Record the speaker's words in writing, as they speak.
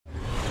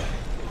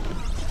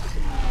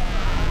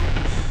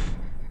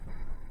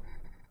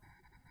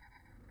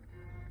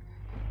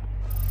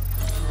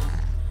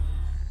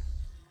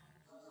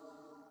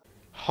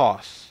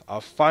Hoth,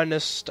 our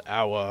finest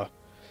hour.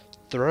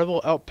 The rebel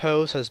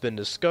outpost has been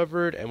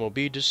discovered and will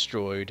be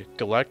destroyed.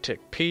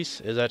 Galactic peace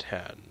is at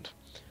hand.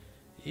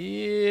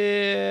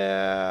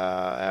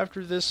 Yeah,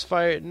 after this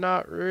fight,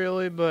 not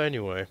really, but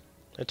anyway.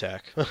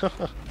 Attack.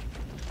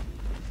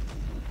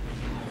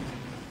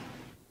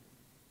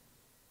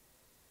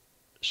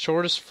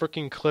 Shortest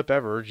freaking clip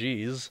ever,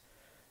 jeez.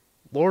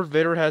 Lord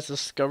Vader has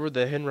discovered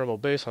the hidden rebel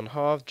base on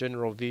Hoth.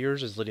 General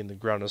Veers is leading the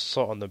ground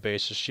assault on the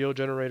base's shield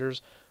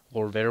generators.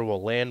 Lord Vader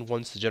will land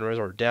once the generators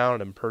are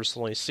down and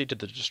personally see to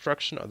the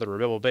destruction of the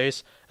rebel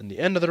base and the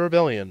end of the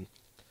rebellion.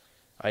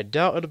 I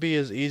doubt it'll be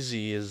as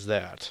easy as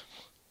that.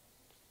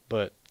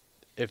 But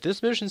if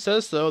this mission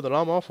says so, then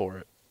I'm all for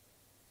it.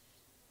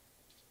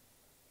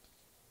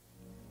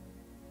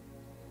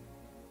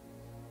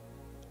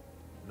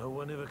 No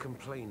one ever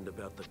complained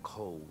about the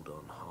cold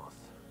on Hoth.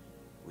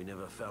 We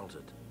never felt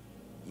it.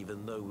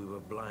 Even though we were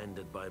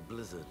blinded by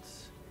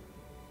blizzards,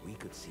 we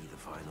could see the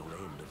final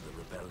end of the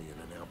rebellion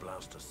in our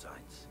blaster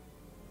sights.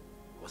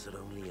 Was it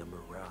only a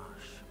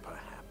mirage?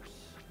 Perhaps.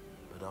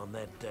 But on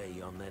that day,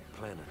 on that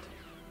planet,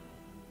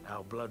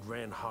 our blood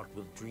ran hot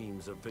with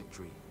dreams of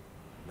victory,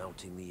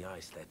 melting the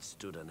ice that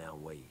stood in our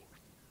way.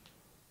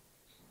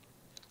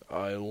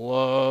 I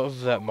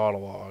love that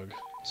monologue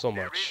so much.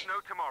 There is no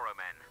tomorrow,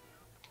 men.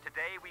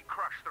 Today we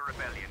crush the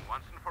rebellion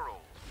once and for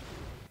all.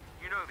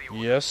 You know the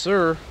order. Yes,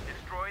 sir.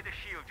 Destroy the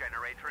shield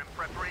generator in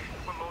preparation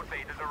for Lord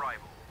Vader's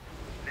arrival.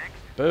 Next,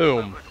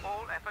 Boom. focus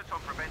all efforts on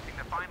preventing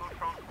the final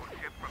transport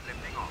ship from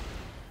lifting off.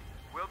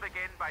 We'll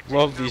begin by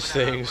Love taking these over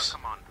their things.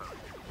 command post.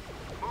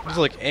 Move It's out.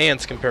 like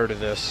ants compared to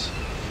this.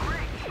 Great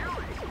shooting.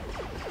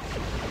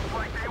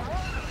 Like they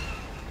want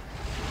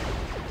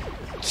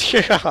us.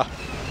 Yeah,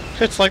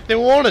 it's like they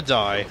want to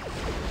die.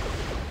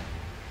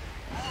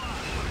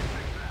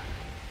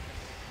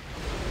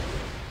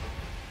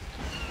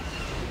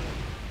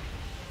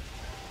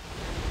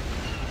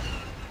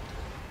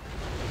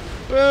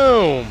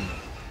 Boom!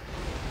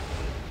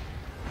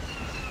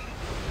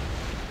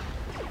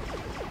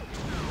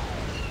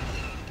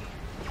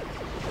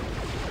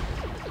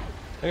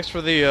 Thanks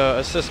for the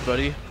assist,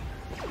 buddy.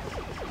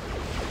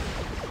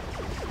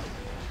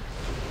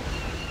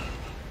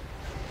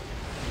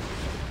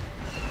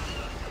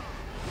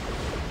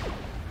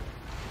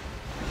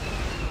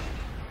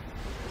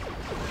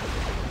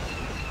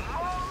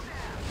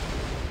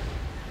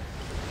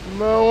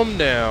 Mow him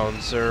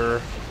down,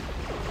 sir.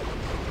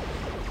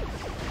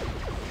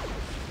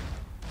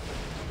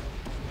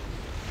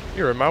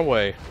 You're in my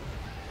way.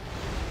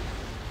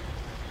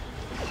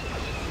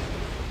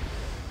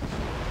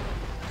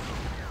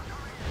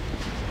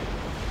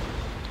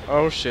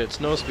 Oh shit,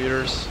 snow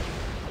speeders.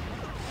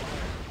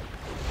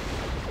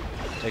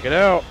 Take it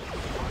out.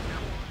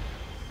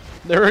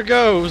 There it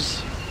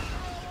goes.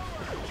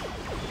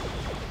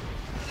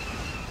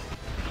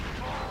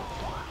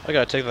 I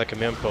gotta take that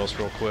command post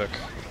real quick.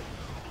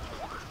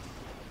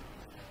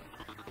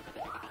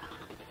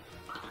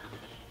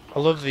 I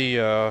love the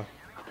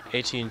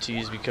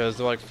AT&Ts because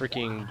they're like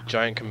freaking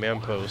giant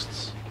command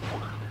posts.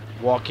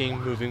 Walking,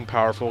 moving,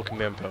 powerful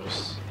command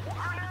posts.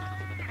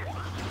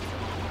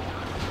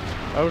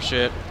 Oh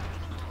shit.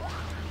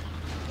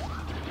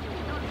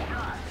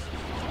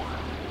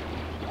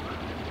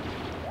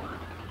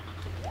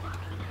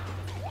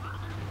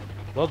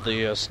 Love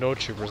the snow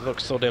troopers. They look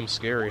so damn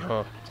scary,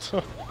 huh?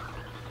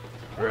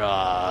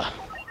 Rah.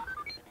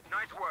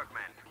 Nice work,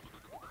 men.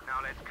 Now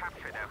let's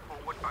capture their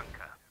forward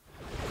bunker.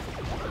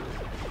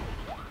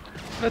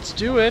 Let's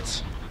do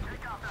it.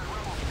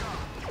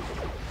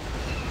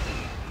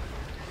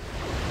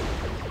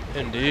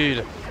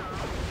 Indeed.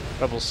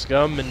 Rebel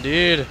scum,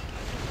 indeed.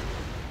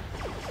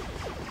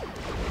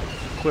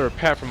 Clear a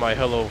path for my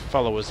fellow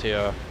followers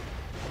here.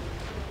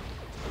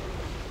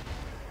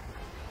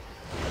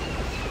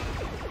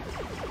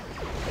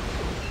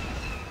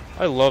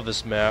 I love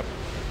this map.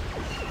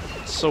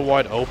 It's so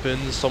wide open,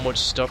 so much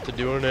stuff to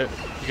do in it.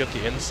 You got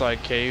the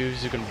inside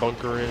caves you can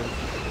bunker in.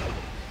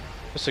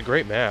 It's a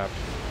great map.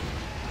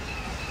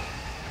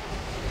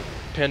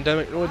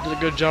 Pandemic really did a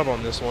good job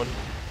on this one.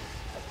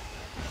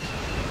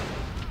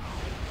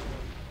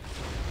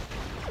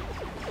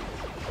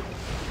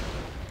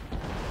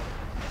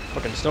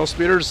 Fucking snow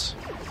speeders.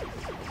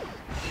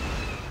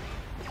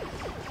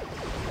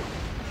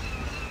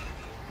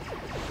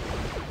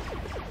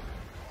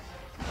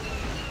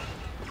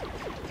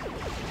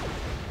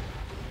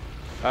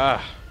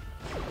 Ah.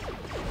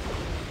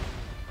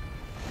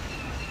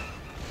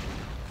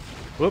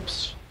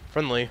 Whoops.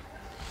 Friendly.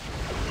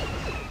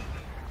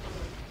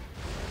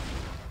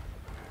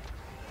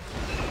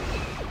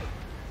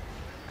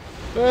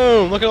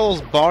 Boom! Look at all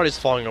those bodies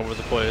falling over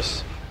the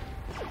place.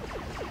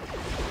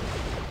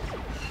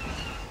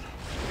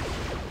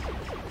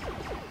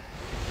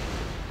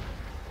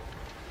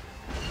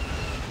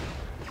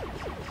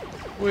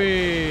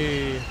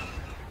 Whee!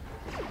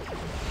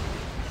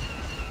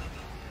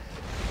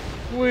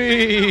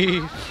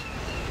 Whee!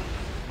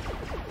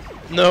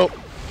 Nope.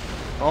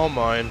 All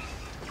mine.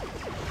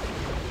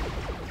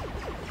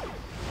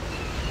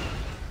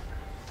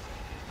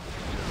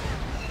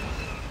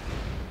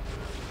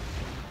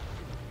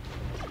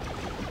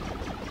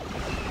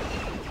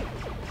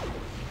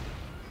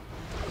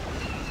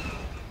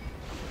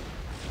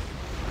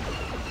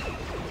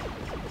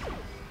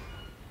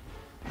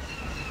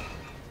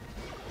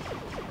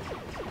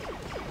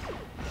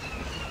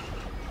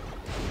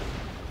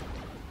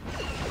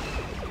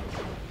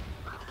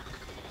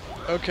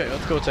 Okay,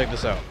 let's go take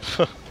this out.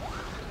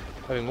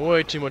 Having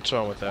way too much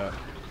fun with that.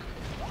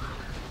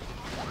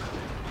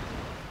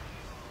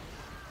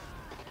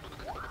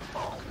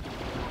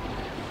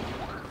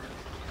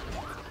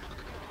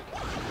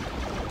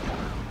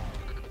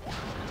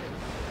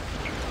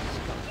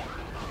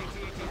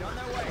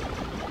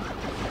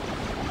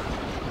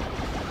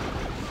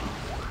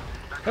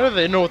 How do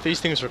they know what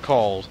these things are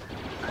called?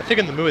 I think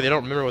in the movie they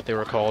don't remember what they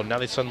were called, now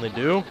they suddenly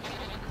do?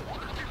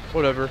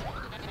 Whatever.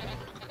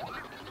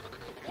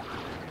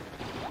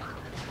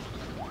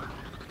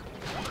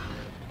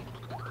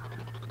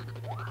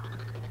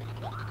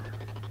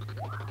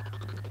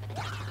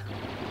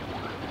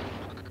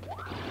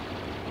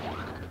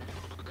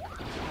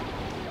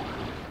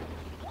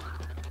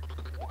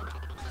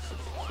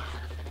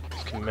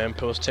 This command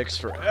post takes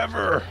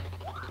forever!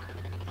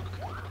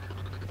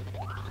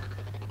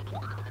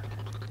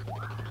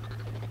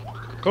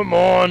 Come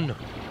on!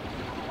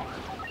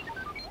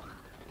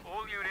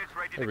 All units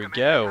ready There to we commence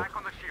go. attack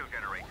on the shield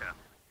generator.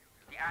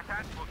 The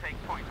AT-ATs will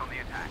take point on the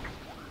attack.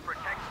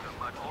 Protect them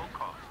at all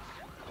costs.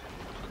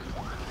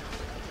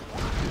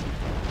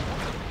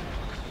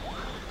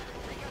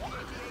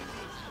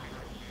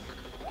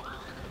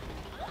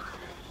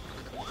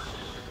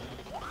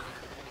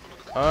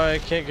 I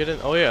can't get in.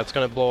 Oh yeah, it's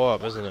gonna blow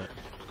up, isn't it?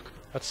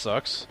 That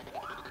sucks.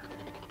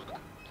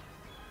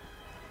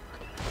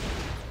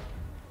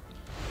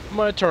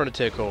 My turn to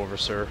take over,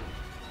 sir.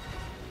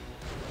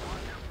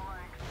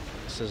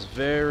 This is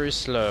very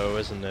slow,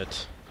 isn't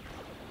it?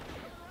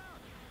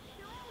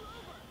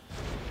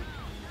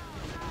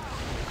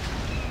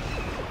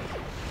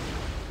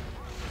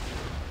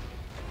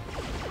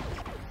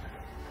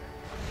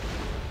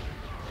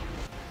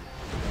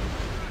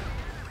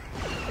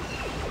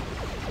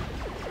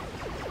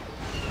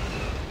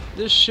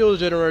 This shield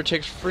generator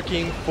takes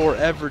freaking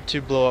forever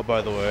to blow up,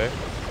 by the way,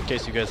 in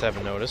case you guys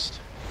haven't noticed.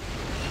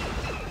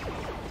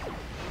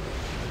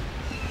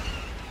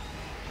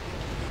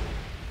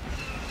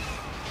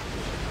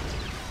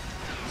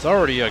 It's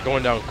already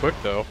going down quick,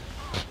 though.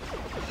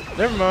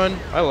 Never mind,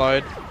 I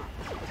lied.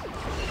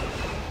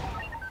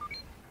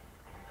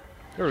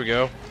 Here we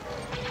go.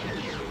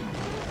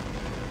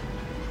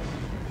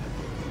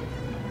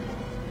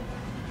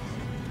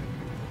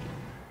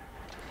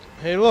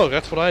 Hey, look,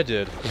 that's what I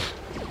did.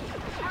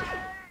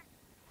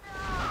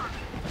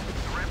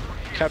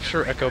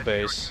 Capture Echo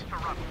Base.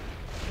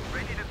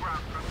 Ready to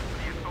ground troops for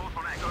the assault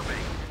on Echo Base.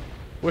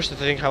 Wish that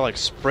thing had like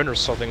sprint or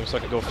something so I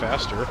could go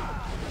faster.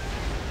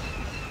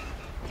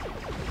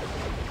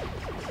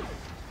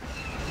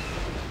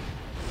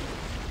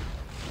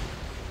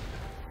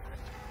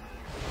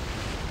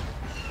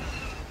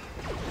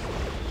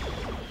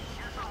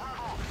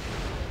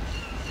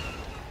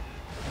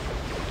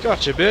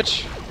 Gotcha,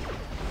 bitch.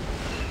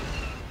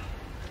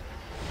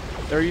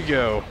 There you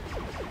go.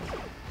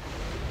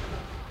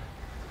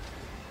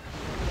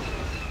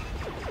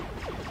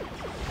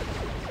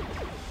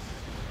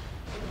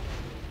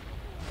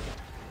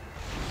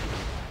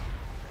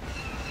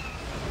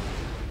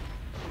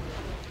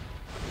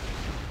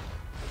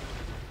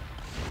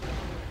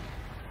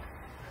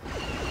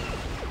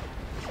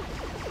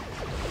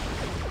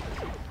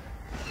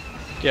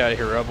 Get out of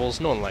here,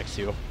 rebels. No one likes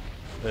you.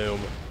 Boom.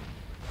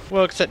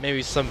 Well, except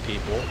maybe some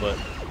people, but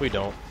we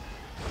don't.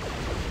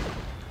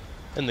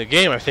 In the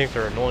game, I think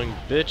they're annoying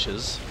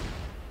bitches.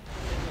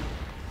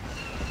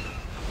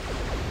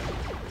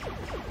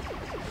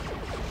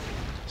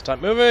 Stop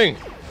moving!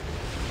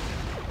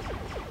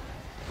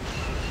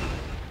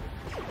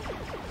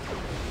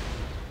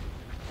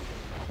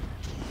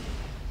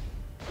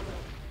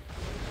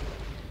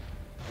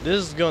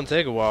 This is gonna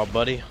take a while,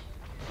 buddy.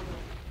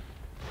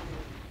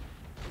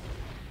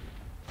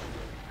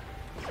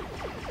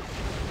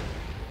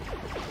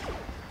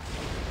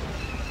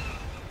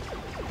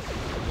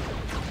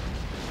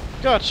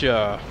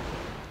 Gotcha!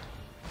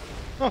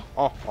 Oh,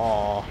 oh,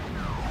 oh.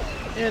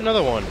 And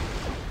another one.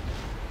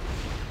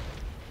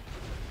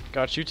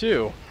 Got you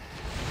too.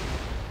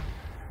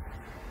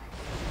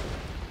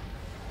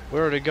 We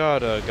already got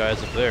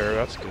guys up there,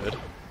 that's good.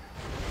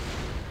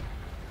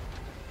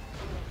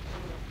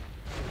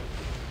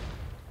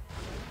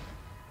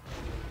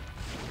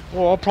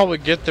 Well, I'll probably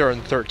get there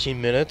in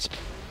 13 minutes.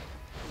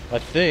 I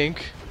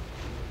think.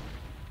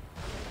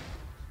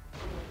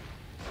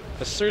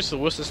 I seriously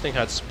wish this thing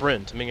had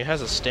sprint. I mean, it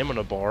has a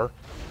stamina bar.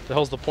 The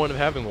hell's the point of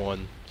having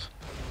one?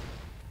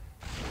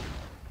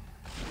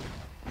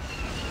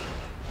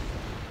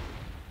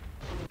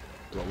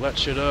 Blow that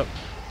shit up.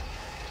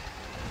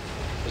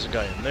 There's a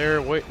guy in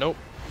there. Wait, nope.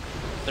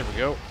 There we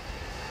go.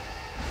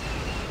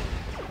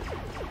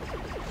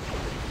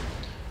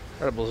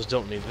 Rebels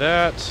don't need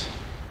that.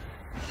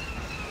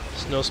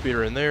 Snow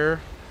speeder in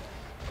there.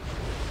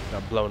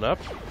 Got blown up.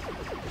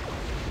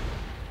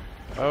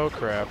 Oh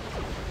crap.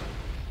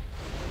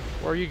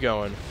 Where are you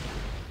going?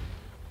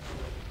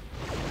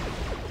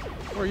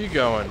 Where are you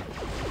going?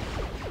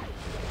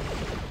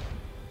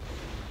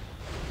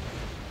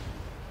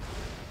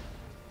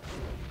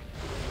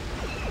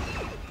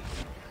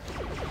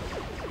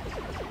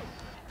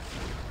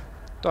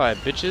 Die,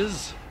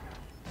 bitches.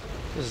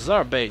 This is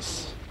our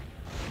base.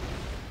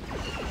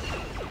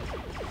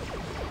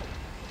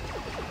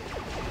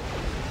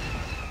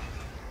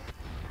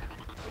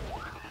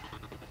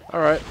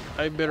 Alright,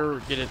 I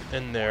better get it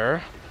in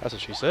there. That's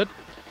what she said.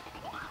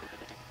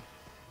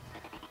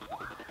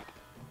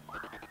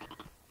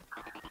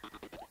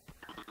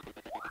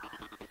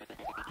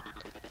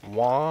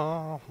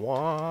 Wah,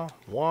 wah,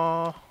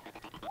 wah.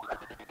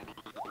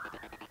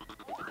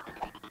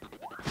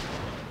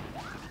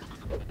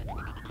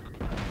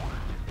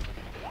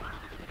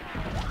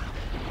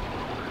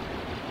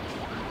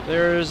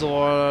 There's a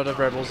lot of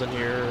rebels in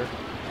here.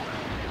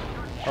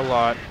 A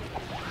lot.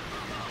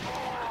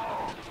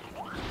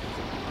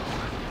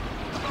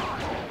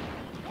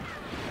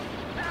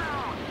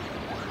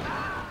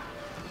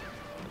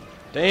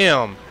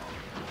 Damn.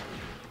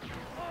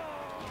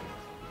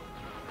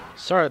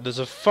 Sorry, there's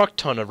a fuck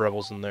ton of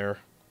rebels in there.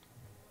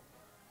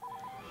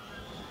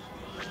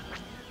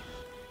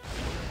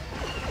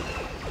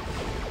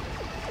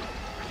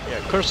 Yeah,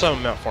 clear some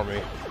of them out for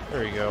me.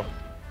 There you go.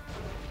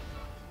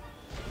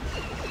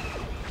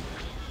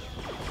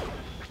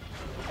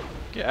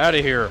 Get out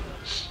of here.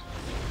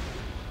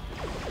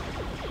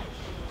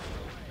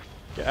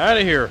 Get out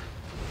of here.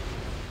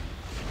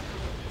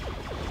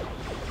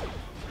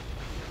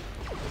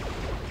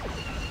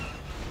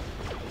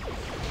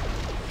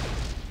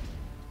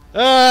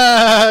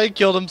 Ah, he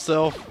killed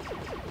himself.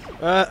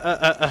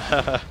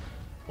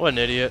 What an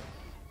idiot.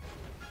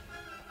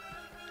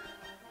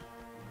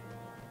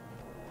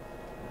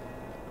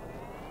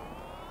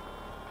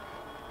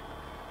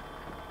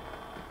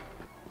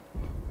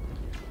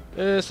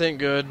 This ain't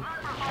good.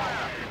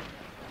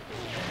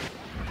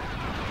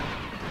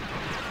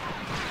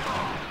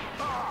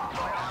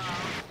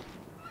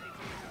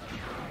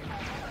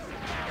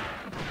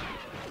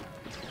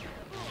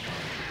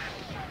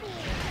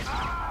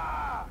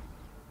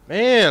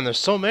 Man, there's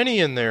so many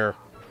in there.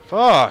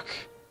 Fuck.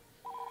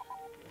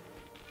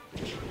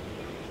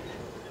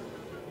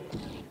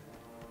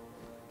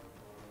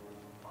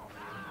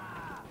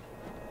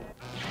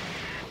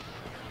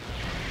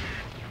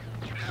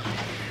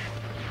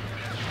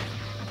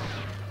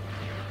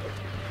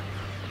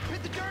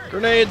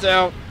 Grenades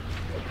out.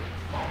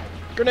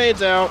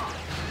 Grenades out.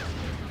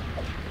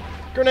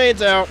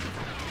 Grenades out.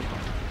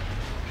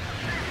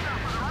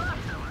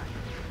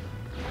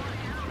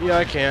 Yeah,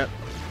 I can't.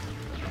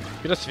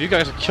 If you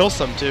guys could kill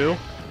some too.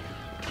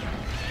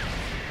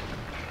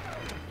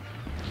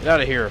 Get out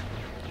of here.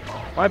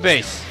 My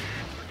base.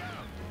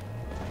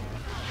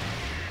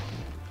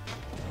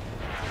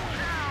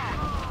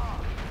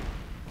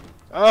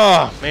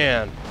 Oh,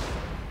 man.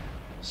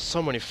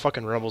 So many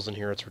fucking rebels in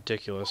here, it's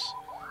ridiculous.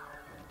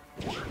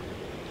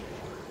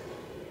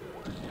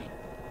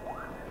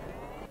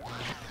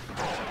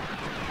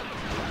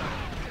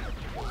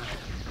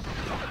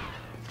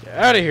 Get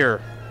out of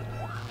here.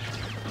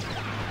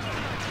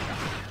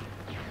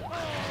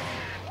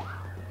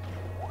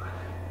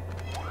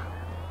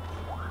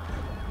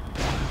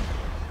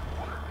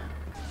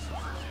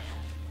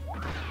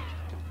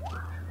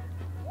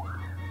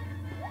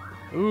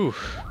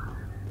 Oof.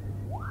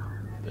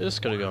 This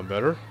could have gone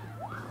better.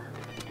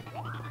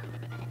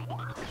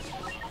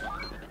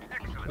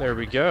 There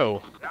we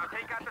go. Now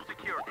take out the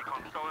security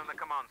console in the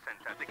command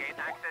center to gain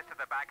access to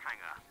the back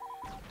hangar.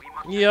 We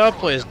must Yeah, I'll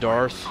play as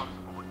Darth.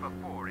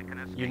 before it can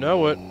escape. You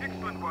know it.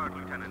 Excellent work,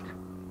 Lieutenant.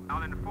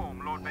 I'll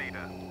inform Lord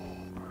Vader.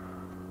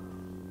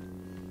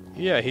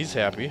 Yeah, he's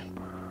happy.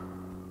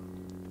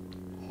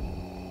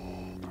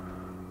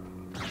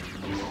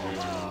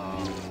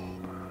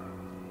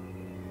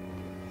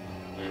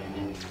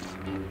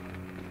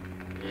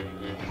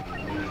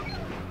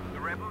 The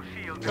rebel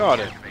shield Got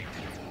it.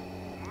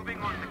 Moving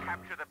on to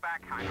capture the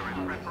back hangar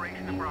in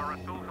preparation for our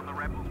assault on the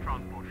rebel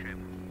transport ship.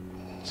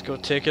 Let's go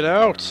take it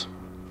out.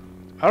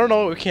 I don't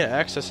know, we can't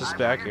access this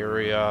back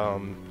area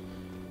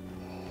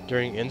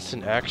during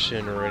instant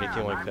action or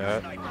anything like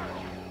that.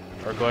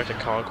 Or Galactic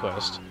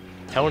Conquest.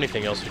 Hell,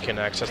 anything else we can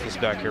access this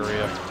back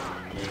area.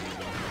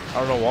 I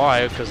don't know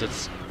why, because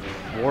it's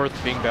worth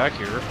being back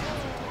here.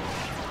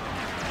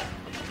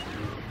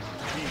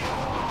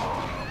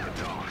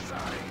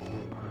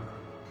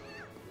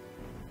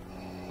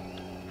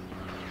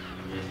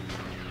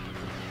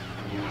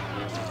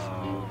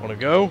 Wanna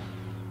go?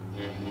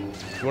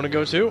 You wanna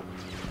go too?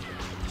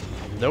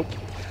 Nope.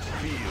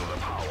 Feel the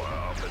power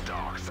of the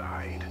dark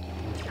side.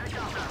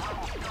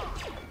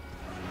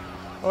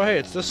 Oh hey,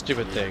 it's this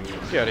stupid thing.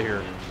 Get out of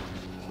here.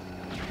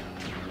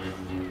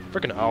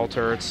 Frickin' owl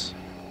turrets.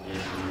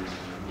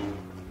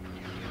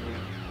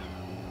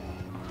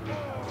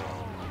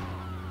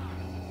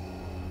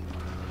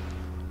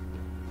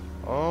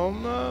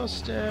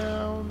 Almost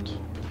downed.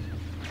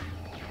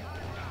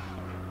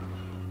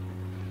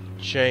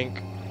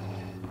 Shank.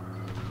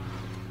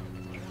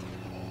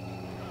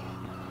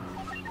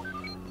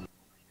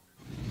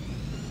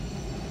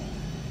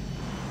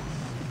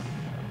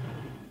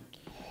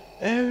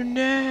 Oh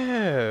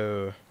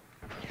no!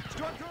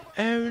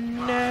 Oh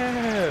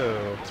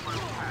no!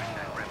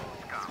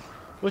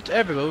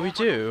 Whatever will we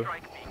do?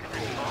 Strike beacon is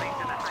placed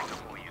in a hangar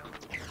for you.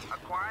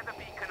 Acquire the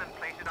beacon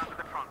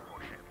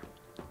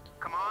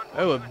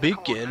Oh, a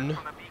beacon.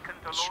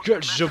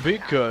 Stretch the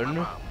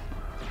beacon.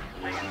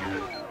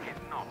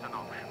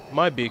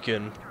 My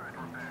beacon.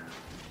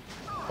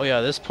 Oh yeah,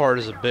 this part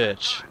is a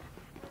bitch.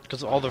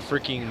 Because of all the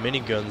freaking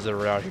miniguns that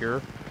are out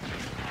here.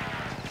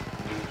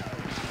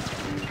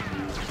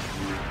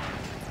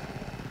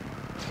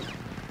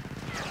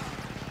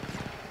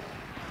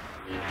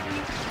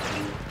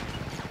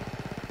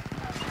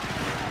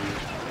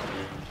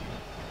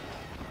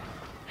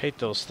 Hate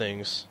those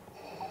things.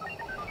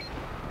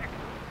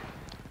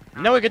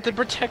 Now we get to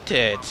protect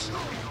it!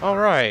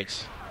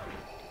 Alright.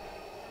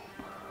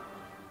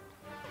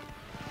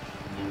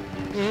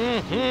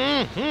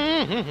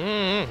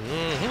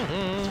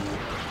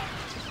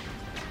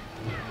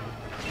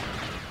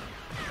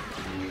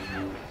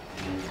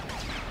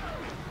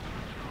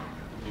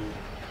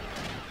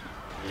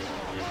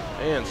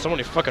 Man, so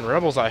many fucking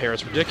rebels out here,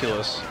 it's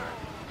ridiculous.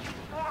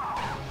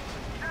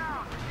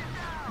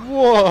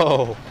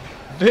 Whoa!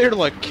 Vader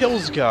like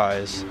kills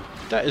guys.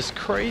 That is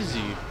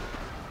crazy.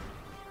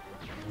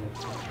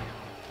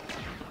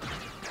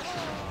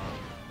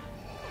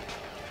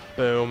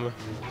 Boom.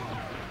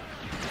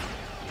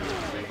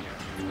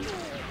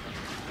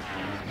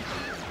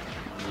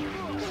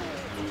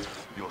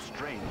 Your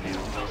strength is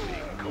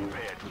nothing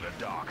compared to the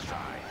dark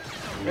side.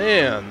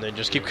 Man, they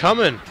just keep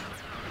coming.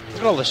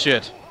 Look at all this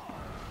shit.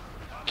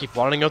 Keep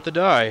lining up to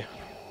die.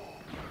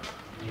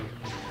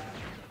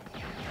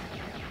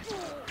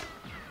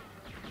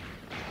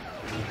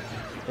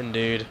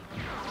 Indeed.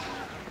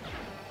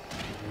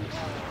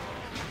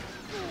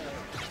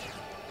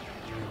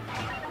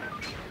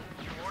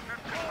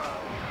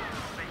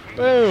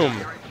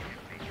 Boom!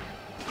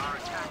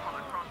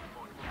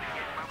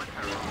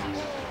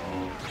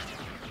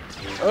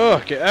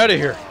 Ugh, get out of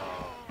here!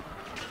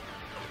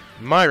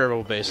 My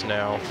rebel base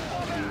now.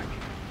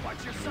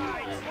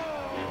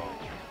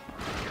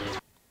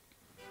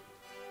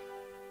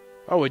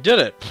 Oh, we did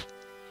it!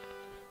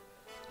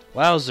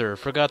 Wowzer,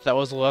 forgot that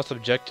was the last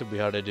objective we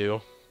had to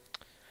do.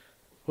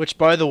 Which,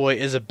 by the way,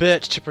 is a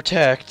bitch to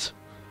protect.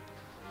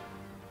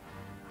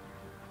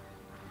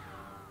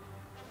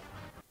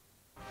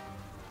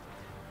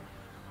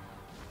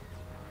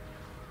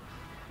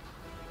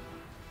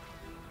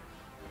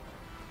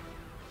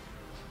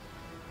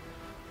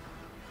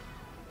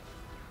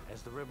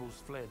 As the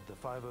rebels fled, the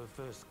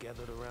 501st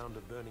gathered around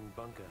a burning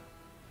bunker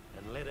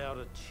and let out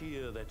a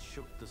cheer that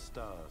shook the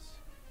stars.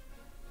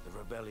 The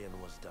rebellion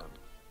was done.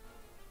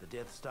 The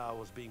Death Star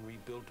was being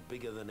rebuilt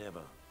bigger than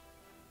ever.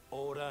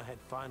 Order had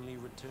finally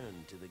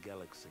returned to the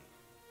galaxy,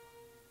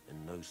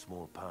 in no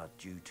small part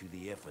due to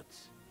the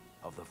efforts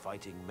of the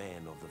fighting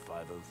men of the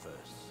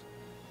 501st.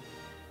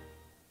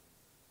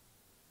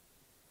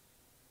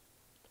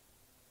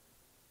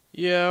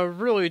 Yeah,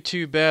 really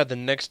too bad the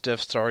next Death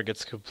Star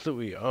gets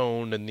completely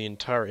owned and the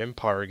entire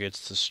Empire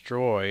gets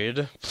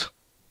destroyed.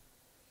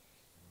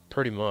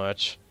 Pretty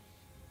much.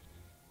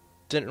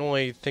 Didn't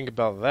really think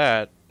about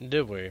that,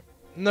 did we?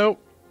 Nope.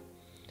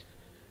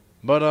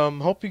 But,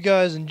 hope you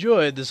guys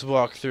enjoyed this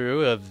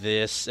walkthrough of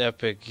this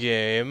epic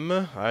game.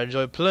 I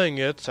enjoyed playing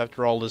it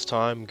after all this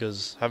time,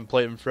 because I haven't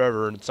played it in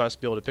forever, and it's nice to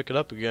be able to pick it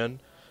up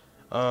again.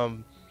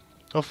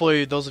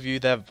 Hopefully those of you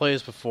that haven't played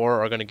this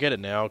before are going to get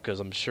it now, because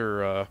I'm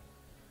sure,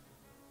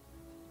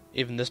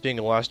 even this being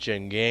a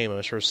last-gen game,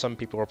 I'm sure some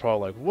people are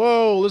probably like,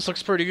 whoa, this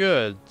looks pretty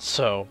good.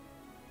 So,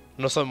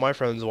 I know some of my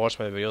friends who watch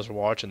my videos are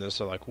watching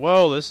this, are like,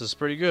 whoa, this is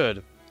pretty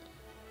good.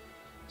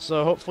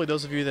 So hopefully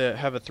those of you that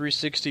have a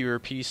 360 or a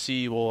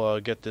PC will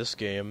get this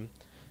game.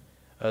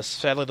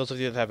 Sadly, those of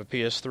you that have a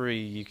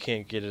PS3, you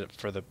can't get it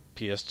for the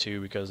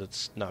PS2 because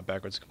it's not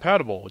backwards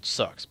compatible, which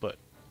sucks. But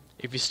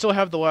if you still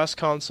have the last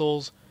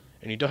consoles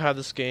and you don't have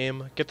this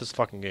game, get this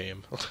fucking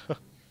game.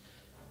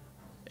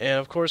 And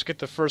of course, get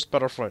the first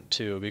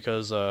Battlefront II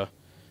because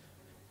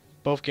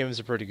both games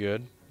are pretty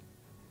good.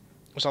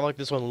 So I like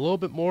this one a little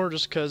bit more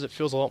just because it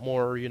feels a lot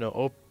more, you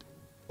know,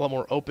 a lot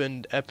more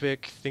open,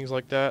 epic, things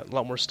like that. A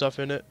lot more stuff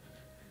in it.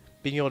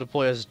 Being able to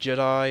play as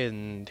Jedi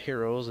and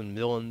heroes and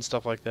villains,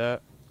 stuff like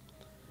that.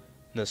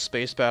 And the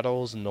space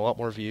battles and a lot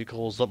more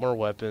vehicles, a lot more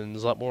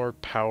weapons, a lot more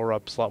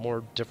power-ups, a lot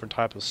more different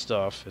type of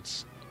stuff.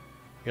 It's,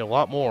 you know, a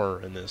lot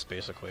more in this,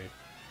 basically.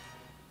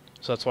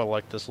 So that's why I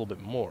like this a little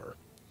bit more.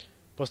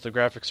 Plus the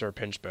graphics are a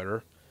pinch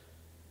better.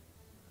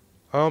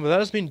 But that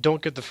doesn't mean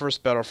don't get the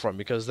first Battlefront,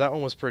 because that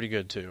one was pretty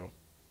good too.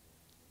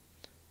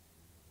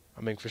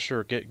 I mean, for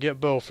sure,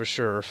 get both for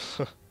sure.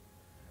 I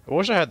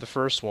wish I had the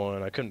first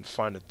one, I couldn't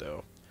find it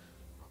though.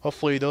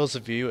 Hopefully those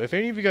of you, if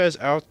any of you guys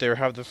out there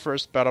have the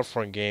first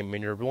Battlefront game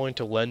and you're willing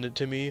to lend it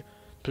to me,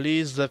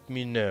 please let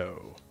me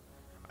know.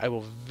 I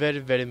will very,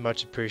 very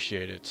much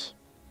appreciate it.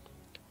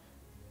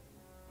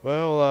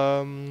 Well,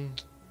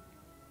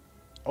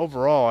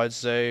 overall, I'd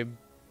say,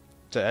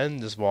 to end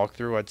this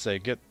walkthrough, I'd say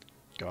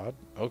God,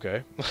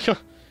 okay.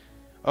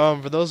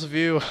 For those of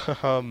you,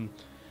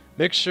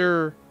 make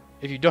sure,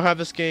 if you don't have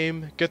this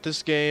game, get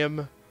this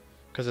game,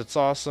 because it's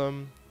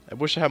awesome. I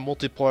wish I had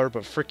multiplayer,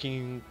 but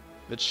freaking,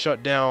 it's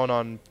shut down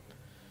on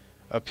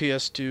a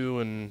PS2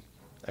 and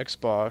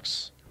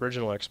Xbox,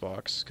 original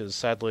Xbox, because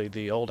sadly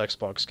the old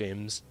Xbox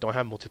games don't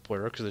have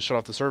multiplayer because they shut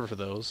off the server for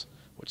those,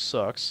 which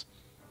sucks.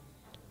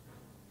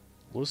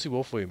 Lucy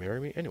Wolf, will you marry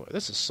me? Anyway,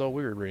 this is so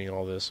weird reading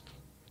all this.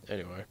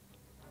 Anyway.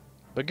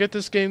 But get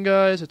this game,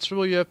 guys. It's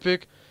really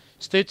epic.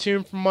 Stay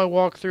tuned for my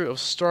walkthrough of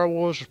Star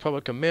Wars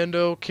Republic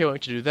Commando. Can't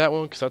wait to do that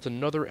one, because that's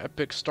another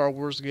epic Star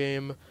Wars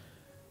game.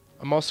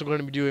 I'm also going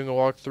to be doing a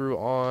walkthrough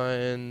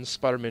on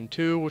Spider-Man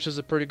 2, which is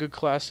a pretty good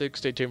classic.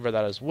 Stay tuned for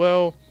that as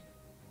well.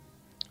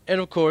 And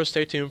of course,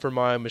 stay tuned for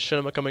my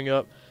machinima coming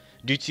up.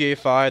 GTA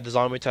 5, the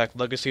Zombie Attack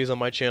Legacy is on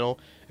my channel.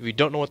 If you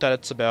don't know what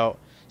that's about,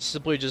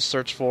 simply just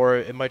search for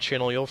it in my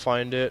channel, you'll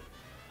find it.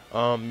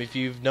 If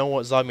you know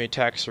what Zombie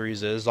Attack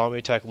series is, Zombie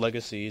Attack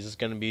Legacies is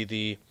going to be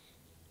the,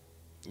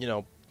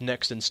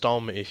 next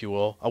installment, if you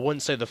will. I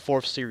wouldn't say the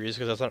 4th series,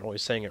 because that's not really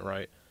saying it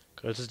right.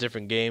 Because it's a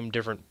different game,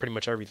 different pretty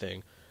much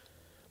everything.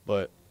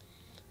 But,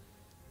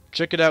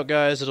 check it out,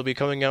 guys. It'll be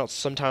coming out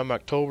sometime in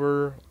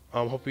October.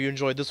 Hope you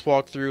enjoyed this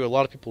walkthrough. A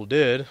lot of people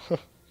did.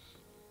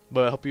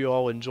 But I hope you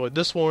all enjoyed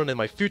this one and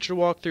my future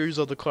walkthroughs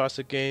of the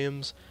classic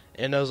games.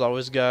 And as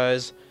always,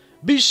 guys,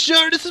 be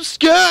sure to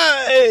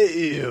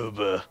subscribe,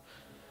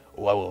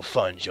 or I will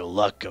find your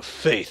lack of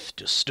faith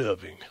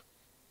disturbing.